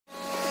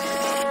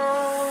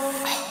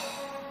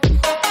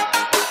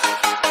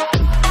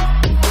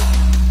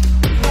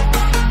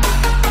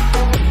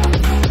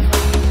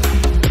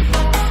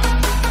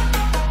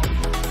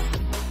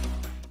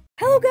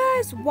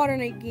Water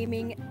Night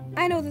Gaming.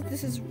 I know that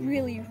this is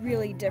really,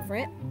 really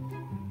different.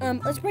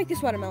 Let's break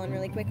this watermelon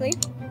really quickly.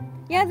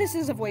 Yeah, this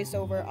is a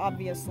voiceover,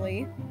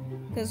 obviously,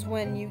 because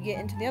when you get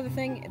into the other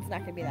thing, it's not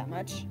going to be that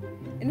much.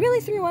 And really,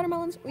 3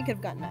 watermelons, we could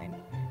have gotten 9.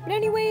 But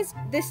anyways,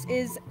 this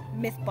is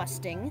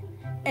Mythbusting,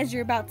 as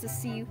you're about to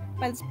see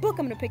by this book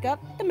I'm going to pick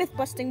up, the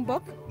Mythbusting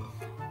book.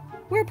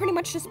 We're pretty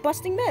much just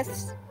busting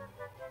myths.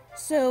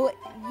 So,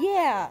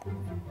 yeah,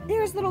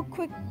 here's a little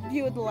quick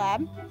view of the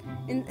lab.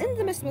 In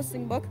the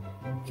Mythbusting book,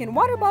 can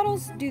water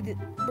bottles do the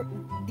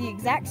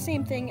exact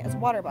same thing as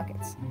water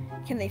buckets?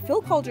 Can they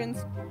fill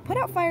cauldrons, put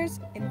out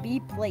fires, and be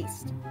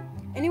placed?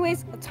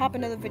 Anyways, let's hop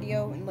into the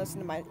video and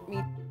listen to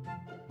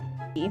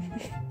me.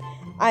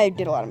 I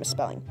did a lot of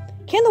misspelling.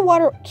 Can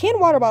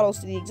water bottles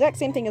do the exact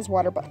same thing as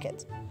water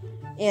buckets?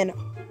 And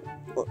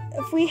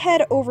if we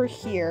head over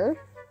here,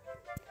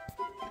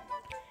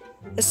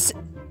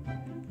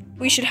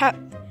 we should have.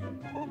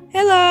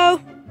 Hello.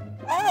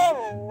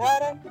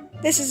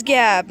 This is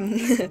Gab.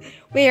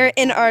 We are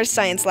in our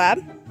science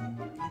lab.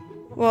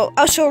 Well,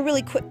 I'll show a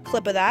really quick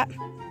clip of that.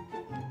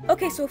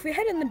 Okay, so if we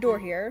head in the door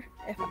here,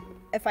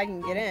 if I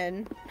can get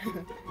in,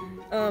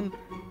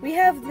 we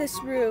have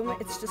this room.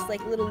 It's just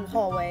like a little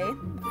hallway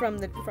from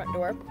the front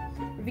door.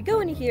 If you go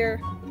in here,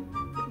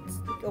 let's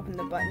open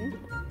the button.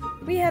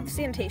 We have the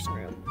sanitation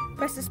room.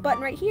 Press this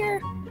button right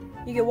here.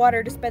 You get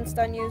water dispensed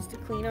on you to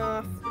clean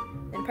off.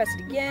 Then press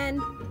it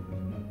again,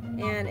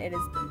 and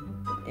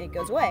it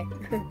goes away.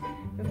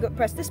 If we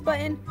press this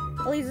button,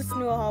 it leads us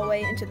into a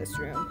hallway into this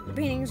room. The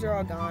paintings are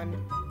all gone.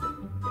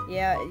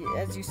 Yeah,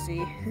 as you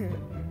see.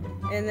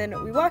 And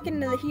then we walk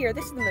into here.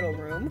 This is the middle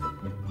room.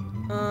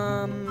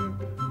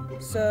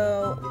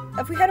 So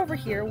if we head over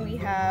here, we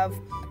have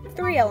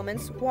 3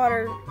 elements: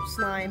 water,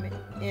 slime,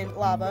 and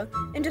lava,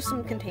 and just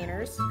some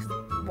containers.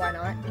 Why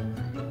not?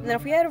 And then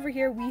if we head over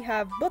here, we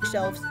have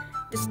bookshelves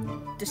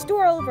to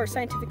store all of our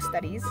scientific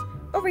studies.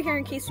 Over here,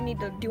 in case we need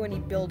to do any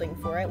building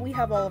for it, we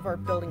have all of our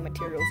building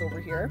materials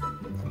over here.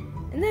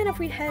 And then if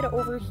we head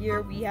over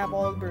here, we have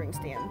all the brewing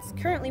stands.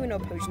 Currently, we no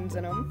potions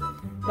in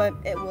them, but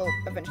it will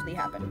eventually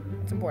happen.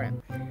 It's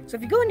important. So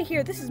if you go into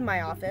here, this is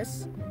my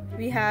office.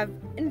 We have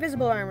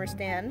invisible armor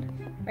stand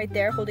right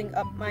there, holding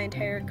up my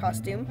entire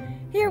costume.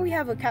 Here we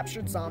have a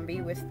captured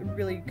zombie with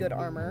really good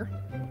armor.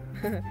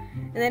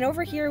 And then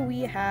over here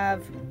we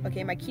have,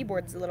 okay, my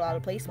keyboard's a little out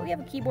of place, but we have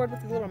a keyboard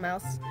with a little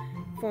mouse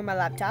for my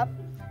laptop.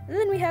 And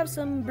then we have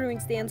some brewing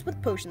stands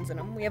with potions in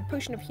them. We have a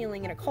potion of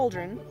healing and a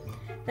cauldron.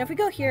 Now if we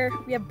go here,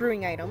 we have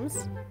brewing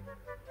items,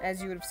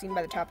 as you would have seen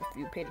by the top if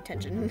you paid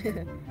attention.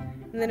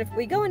 And then if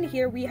we go into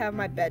here, we have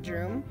my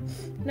bedroom.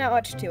 Not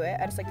much to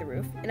it, I just like the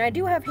roof. And I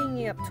do have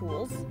hanging up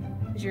tools,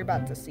 as you're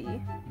about to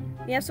see.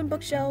 We have some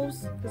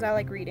bookshelves, because I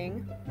like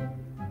reading.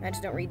 I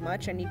just don't read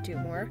much, I need 2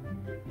 more.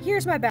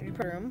 Here's my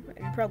bathroom.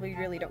 You probably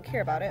really don't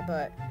care about it,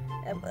 but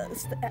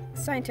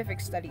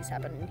scientific studies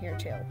happen in here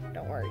too,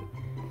 don't worry.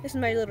 This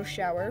is my little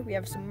shower. We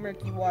have some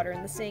murky water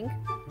in the sink.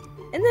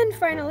 And then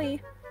finally,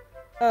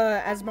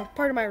 as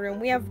part of my room,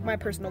 we have my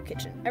personal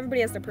kitchen. Everybody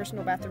has their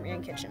personal bathroom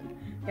and kitchen.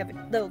 We have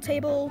a little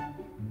table,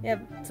 we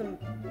have some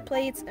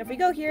plates, and if we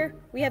go here,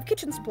 we have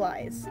kitchen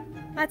supplies.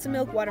 Lots of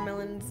milk,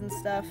 watermelons, and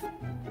stuff.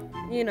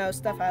 You know,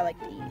 stuff I like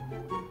to eat.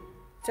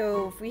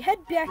 So if we head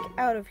back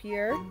out of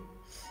here,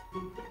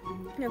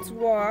 let's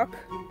walk,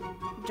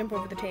 jump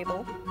over the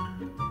table.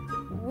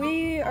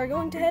 We are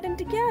going to head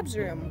into Gab's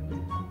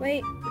room.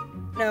 Wait,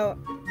 no,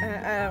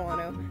 I don't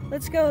want to.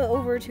 Let's go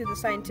over to the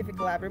scientific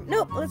lab room.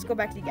 Nope, let's go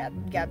back to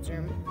Gab's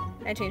room.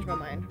 I changed my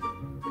mind.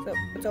 So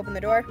let's open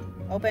the door.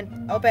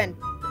 Open, open,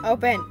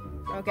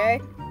 open. Okay.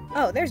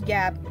 Oh, there's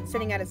Gab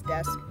sitting at his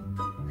desk.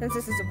 Since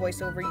this is a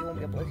voiceover, you won't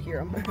be able to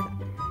hear him.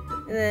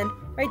 And then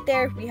right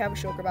there, we have a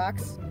shulker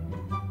box.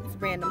 It's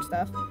random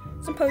stuff.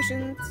 Some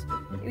potions.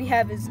 We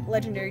have his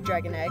legendary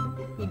dragon egg.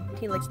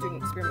 He likes doing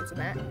experiments in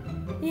that.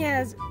 He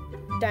has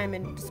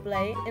diamond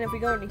display, and if we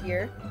go into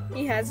here,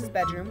 he has his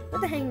bedroom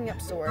with a hanging up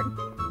sword.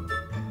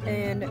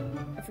 And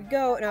if we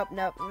go,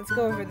 nope, let's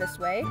go over this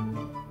way.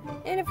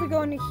 And if we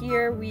go into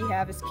here, we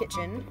have his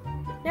kitchen.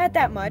 Not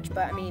that much,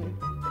 but I mean,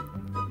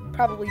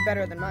 probably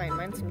better than mine.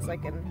 Mine seems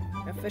like an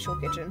official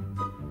kitchen.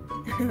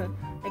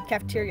 Like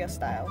cafeteria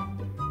style.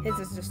 His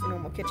is just a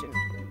normal kitchen.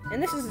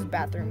 And this is his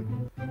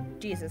bathroom.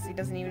 Jesus, he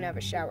doesn't even have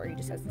a shower. He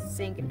just has a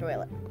sink and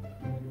toilet.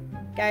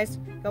 Guys,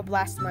 go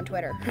blast him on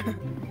Twitter.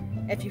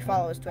 If you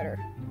follow his Twitter.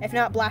 If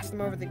not, blast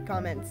him over the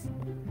comments.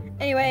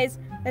 Anyways,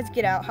 let's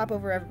get out, hop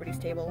over everybody's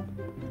table.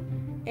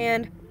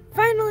 And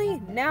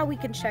finally, now we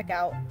can check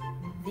out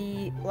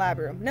the lab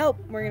room. Nope,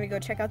 we're gonna go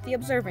check out the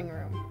observing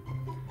room.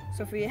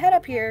 So if we head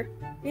up here,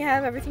 we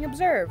have everything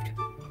observed.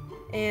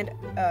 And,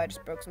 I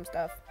just broke some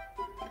stuff.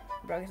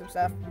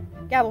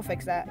 Gab will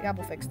fix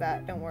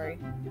that. Don't worry.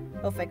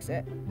 He'll fix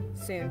it.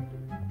 Soon.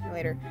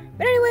 Later.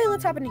 But anyway,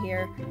 let's hop into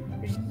here.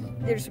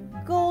 There's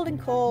gold and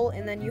coal,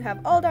 and then you have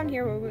all down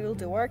here where we will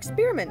do our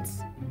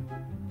experiments.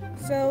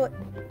 So,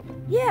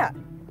 yeah.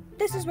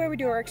 This is where we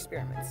do our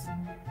experiments.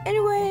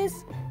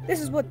 Anyways,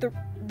 this is what the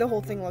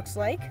whole thing looks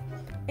like.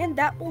 And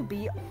that will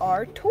be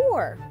our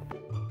tour.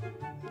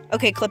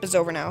 Okay, clip is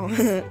over now.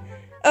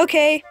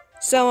 Okay,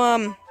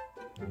 so,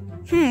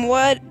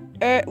 what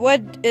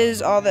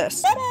is all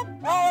this?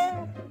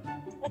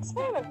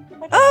 Experiment.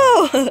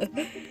 Oh!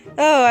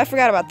 Oh, I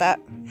forgot about that.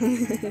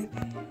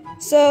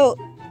 So,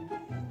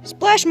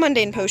 splash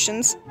mundane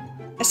potions.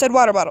 I said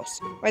water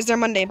bottles. Why is there a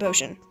mundane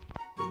potion?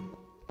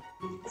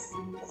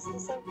 It's the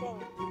same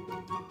thing.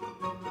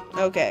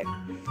 Okay.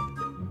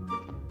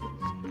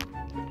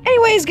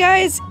 Anyways,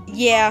 guys,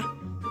 yeah.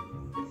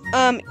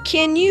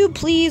 Can you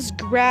please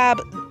grab,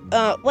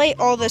 light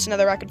all this in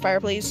another rapid fire,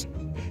 please?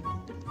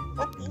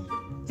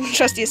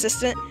 Trusty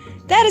assistant.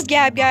 That is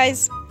Gab,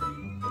 guys.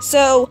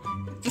 So,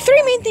 the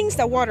three main things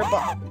that water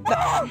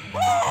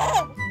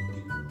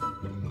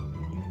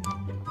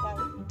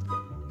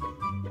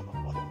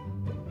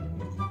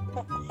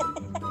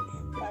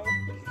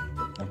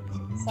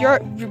You're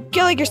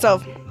killing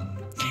yourself.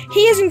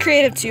 He isn't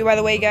creative too, by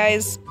the way,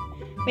 guys.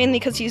 Mainly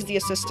because he's the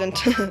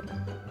assistant.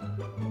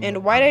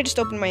 And why did I just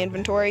open my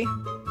inventory?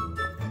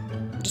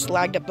 Just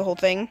lagged up the whole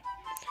thing.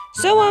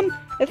 So,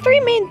 the three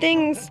main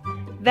things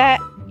that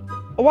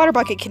a water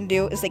bucket can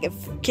do is they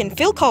can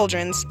fill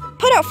cauldrons,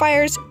 put out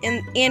fires,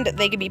 and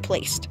they can be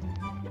placed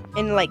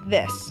in like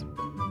this.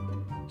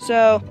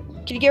 So,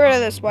 can you get rid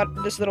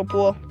of this little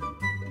pool?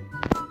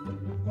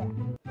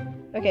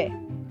 Okay,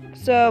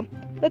 so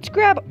let's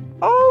grab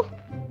all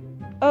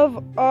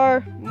of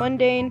our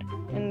mundane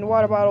and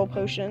water bottle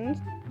potions.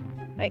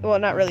 Well,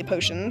 not really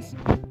potions.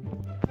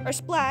 Our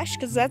splash,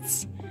 because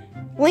that's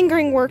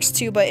lingering works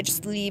too, but it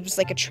just leaves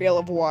like a trail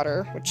of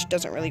water, which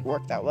doesn't really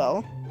work that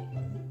well.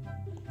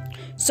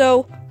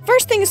 So,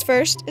 first thing is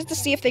first is to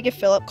see if they can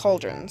fill up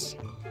cauldrons.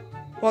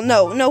 Well,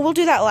 no, we'll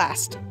do that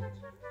last.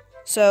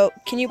 So,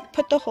 can you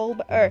put the whole,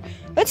 or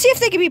let's see if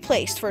they can be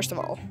placed, first of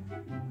all.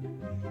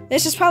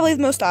 This is probably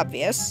the most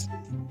obvious.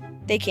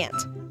 They can't.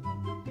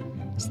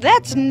 So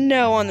that's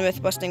no on the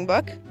Mythbusting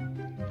book.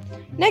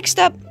 Next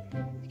up,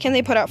 can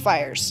they put out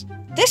fires?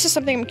 This is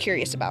something I'm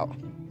curious about.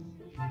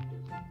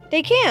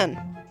 They can.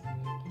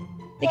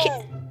 They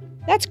can.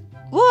 That's,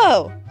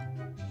 whoa.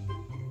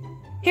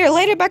 Here,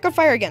 light it back on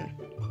fire again.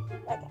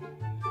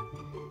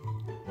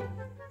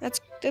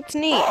 That's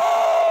neat.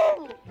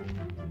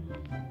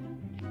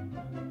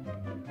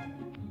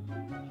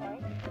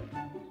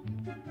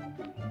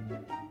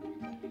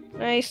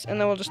 Nice,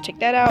 and then we'll just take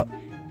that out.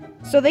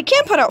 So they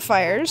can put out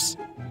fires.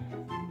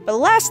 But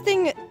last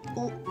thing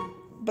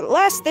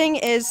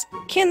is,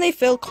 can they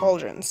fill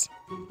cauldrons?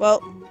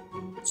 Well,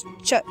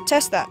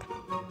 test that.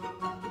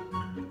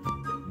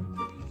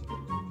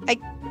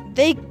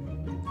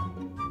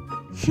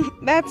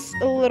 That's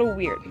a little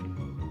weird.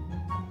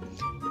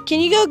 Can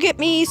you go get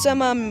me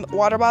some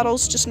water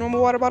bottles, just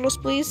normal water bottles,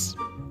 please?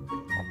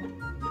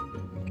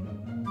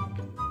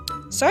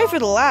 Sorry for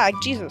the lag.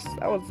 Jesus,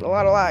 that was a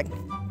lot of lag.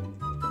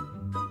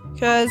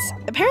 Because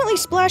apparently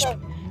Splash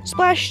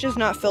does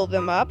not fill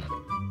them up.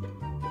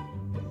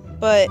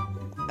 But,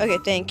 okay,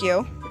 thank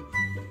you.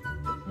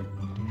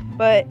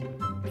 But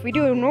if we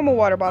do a normal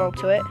water bottle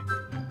to it,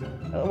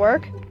 will it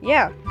work?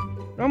 Yeah.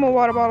 Normal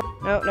water bottle.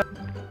 No.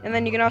 And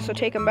then you can also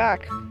take them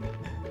back.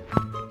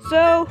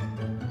 So,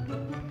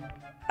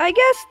 I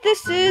guess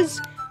this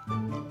is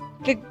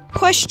the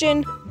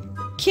question.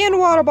 Can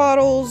water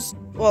bottles...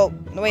 Well,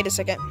 wait a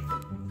second.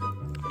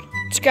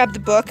 Let's grab the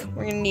book.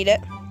 We're going to need it.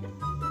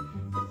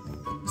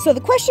 So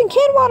the question,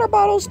 can water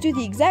bottles do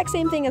the exact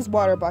same thing as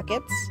water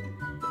buckets?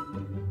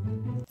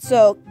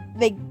 So,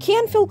 they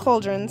can fill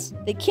cauldrons,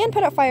 they can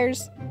put out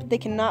fires, but they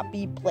cannot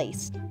be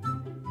placed.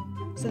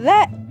 So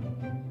that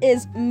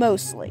is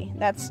mostly.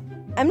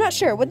 I'm not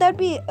sure. Would that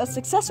be a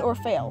success or a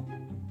fail?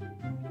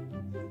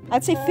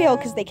 I'd say fail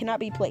because they cannot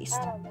be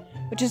placed,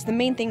 which is the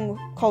main thing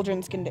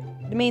cauldrons can do.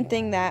 The main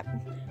thing that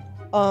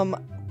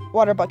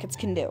water buckets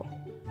can do.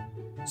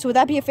 So would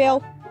that be a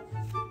fail?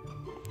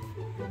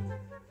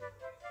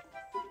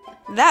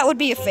 That would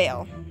be a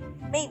fail.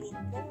 Maybe.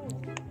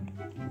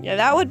 Yeah,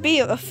 that would be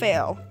a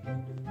fail.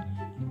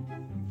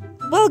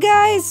 Well,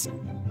 guys,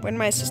 where'd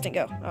my assistant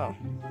go? Oh.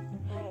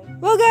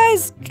 Well,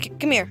 guys,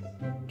 come here.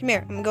 Come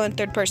here. I'm going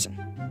third person.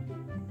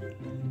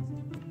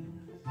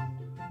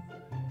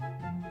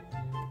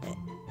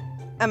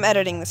 I'm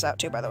editing this out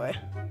too, by the way.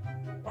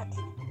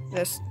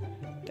 This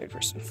third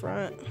person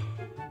front.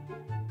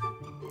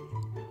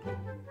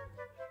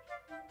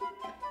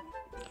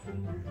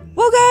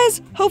 Well,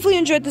 guys, hopefully you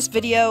enjoyed this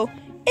video.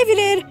 If you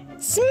did,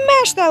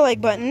 smash that like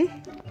button.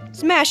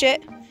 Smash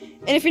it.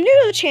 And if you're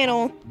new to the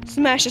channel,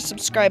 smash the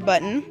subscribe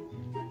button.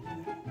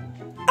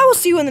 I will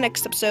see you in the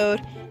next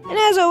episode. And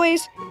as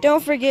always,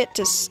 don't forget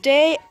to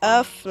stay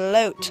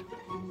afloat.